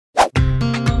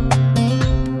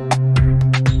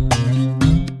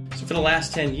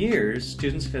last 10 years,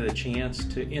 students have had a chance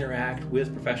to interact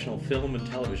with professional film and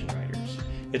television writers.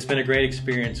 It's been a great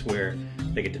experience where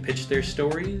they get to pitch their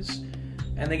stories,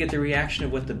 and they get the reaction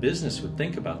of what the business would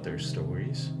think about their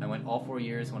stories. I went all 4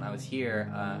 years when I was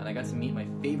here, and I got to meet my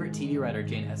favorite TV writer,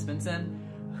 Jane Espenson,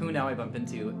 who now I bump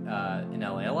into in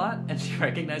LA a lot, and she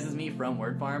recognizes me from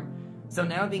Word Farm. So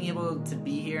now being able to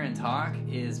be here and talk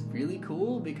is really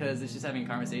cool because it's just having a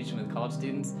conversation with college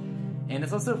students. And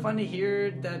it's also fun to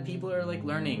hear that people are like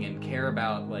learning and care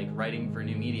about like writing for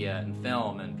new media and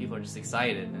film, and people are just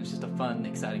excited, and it's just a fun,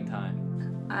 exciting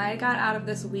time. I got out of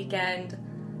this weekend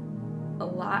a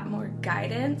lot more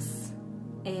guidance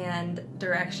and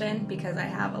direction because I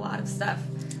have a lot of stuff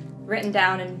written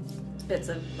down in bits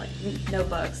of like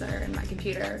notebooks that are in my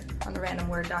computer on a random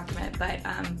Word document, but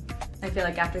I feel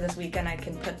like after this weekend I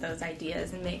can put those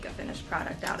ideas and make a finished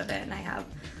product out of it, and I have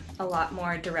a lot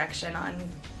more direction on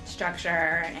structure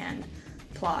and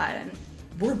plot. And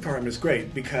Word Farm is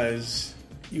great because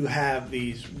you have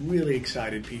these really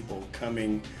excited people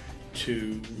coming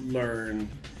to learn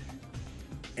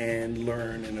and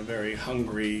learn in a very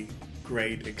hungry,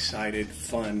 great, excited,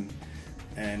 fun,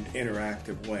 and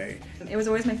interactive way. It was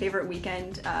always my favorite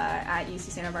weekend at UC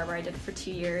Santa Barbara. I did it for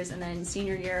 2 years, and then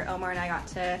senior year, Omar and I got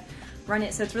to run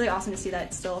it, so it's really awesome to see that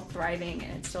it's still thriving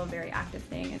and it's still a very active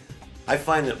thing. I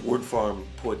find that Word Farm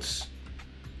puts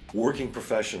working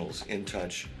professionals in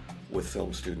touch with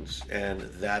film students, and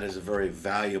that is a very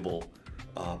valuable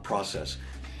process.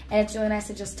 And it's really nice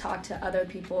to just talk to other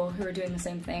people who are doing the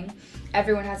same thing.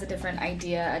 Everyone has a different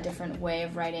idea, a different way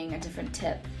of writing, a different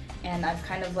tip. And I've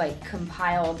kind of like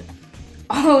compiled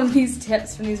all of these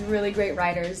tips from these really great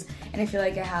writers, and I feel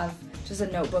like I have just a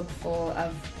notebook full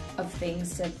of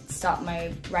things to stop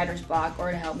my writer's block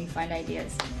or to help me find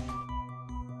ideas.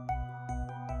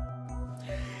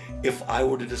 If I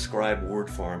were to describe Word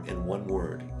Farm in one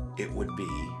word, it would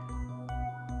be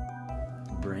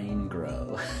brain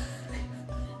grow.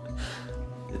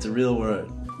 It's a real word.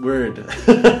 Let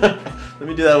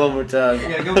me do that one more time.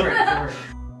 Yeah, go for it. Go for it.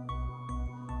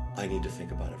 I need to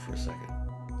think about it for a second.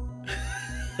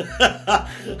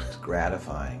 It's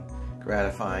gratifying,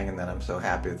 and then I'm so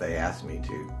happy that they asked me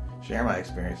to share my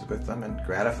experiences with them, and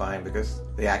gratifying because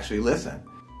they actually listen.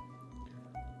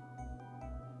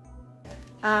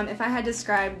 If I had to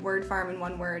describe Word Farm in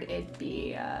one word, it'd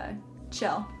be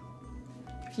chill.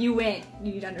 If you went,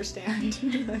 you'd understand.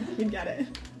 You'd get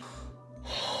it.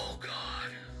 Oh,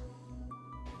 God.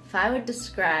 If I would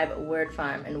describe Word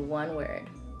Farm in one word,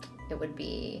 it would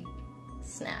be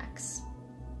snacks.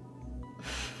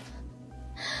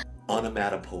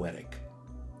 Onomatopoetic.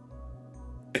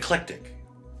 Eclectic.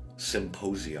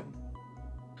 Symposium.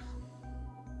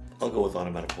 I'll go with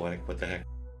onomatopoetic. What the heck?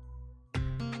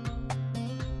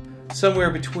 Somewhere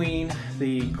between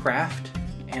the craft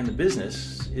and the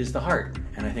business is the heart,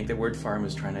 and I think that Word Farm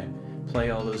is trying to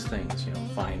play all those things,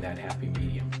 find that happy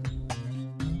medium.